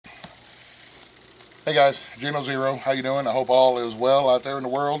Hey guys, Geno Zero, how you doing? I hope all is well out there in the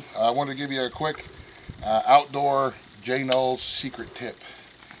world. I wanted to give you a quick outdoor J-No's secret tip.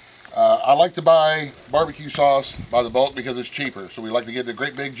 I like to buy barbecue sauce by the bulk because it's cheaper. So we like to get the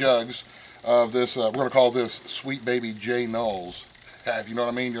great big jugs of this, we're going to call this Sweet Baby J-No's. If you know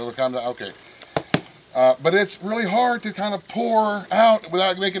what I mean, you're the kind of, okay. But it's really hard to kind of pour out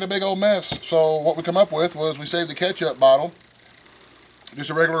without making a big old mess. So what we come up with was we saved the ketchup bottle, just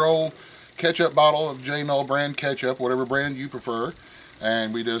a regular old ketchup bottle of J-No brand ketchup, whatever brand you prefer,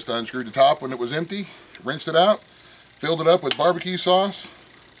 and we just unscrewed the top when it was empty, rinsed it out, filled it up with barbecue sauce,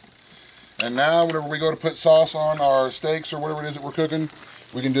 and now whenever we go to put sauce on our steaks or whatever it is that we're cooking,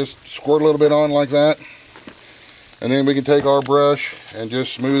 we can just squirt a little bit on like that, and then we can take our brush and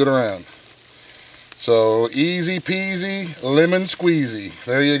just smooth it around. So easy peasy, lemon squeezy.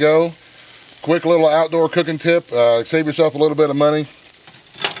 There you go. Quick little outdoor cooking tip. Save yourself a little bit of money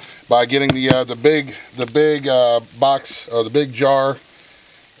by getting the big box, or the big jar,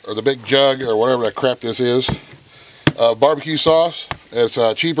 or the big jug, or whatever that crap this is, barbecue sauce. It's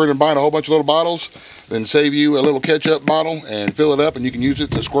cheaper than buying a whole bunch of little bottles. Then save you a little ketchup bottle and fill it up, and you can use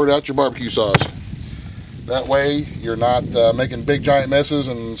it to squirt out your barbecue sauce. That way you're not making big giant messes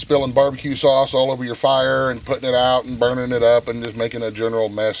and spilling barbecue sauce all over your fire and putting it out and burning it up and just making a general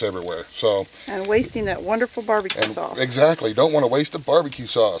mess everywhere. So, and wasting that wonderful barbecue sauce. Exactly. Don't want to waste the barbecue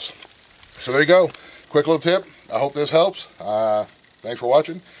sauce. So there you go. Quick little tip. I hope this helps. Thanks for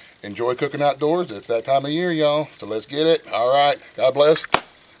watching. Enjoy cooking outdoors. It's that time of year, y'all. So let's get it. All right. God bless.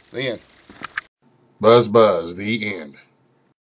 The end. Buzz, buzz. The end.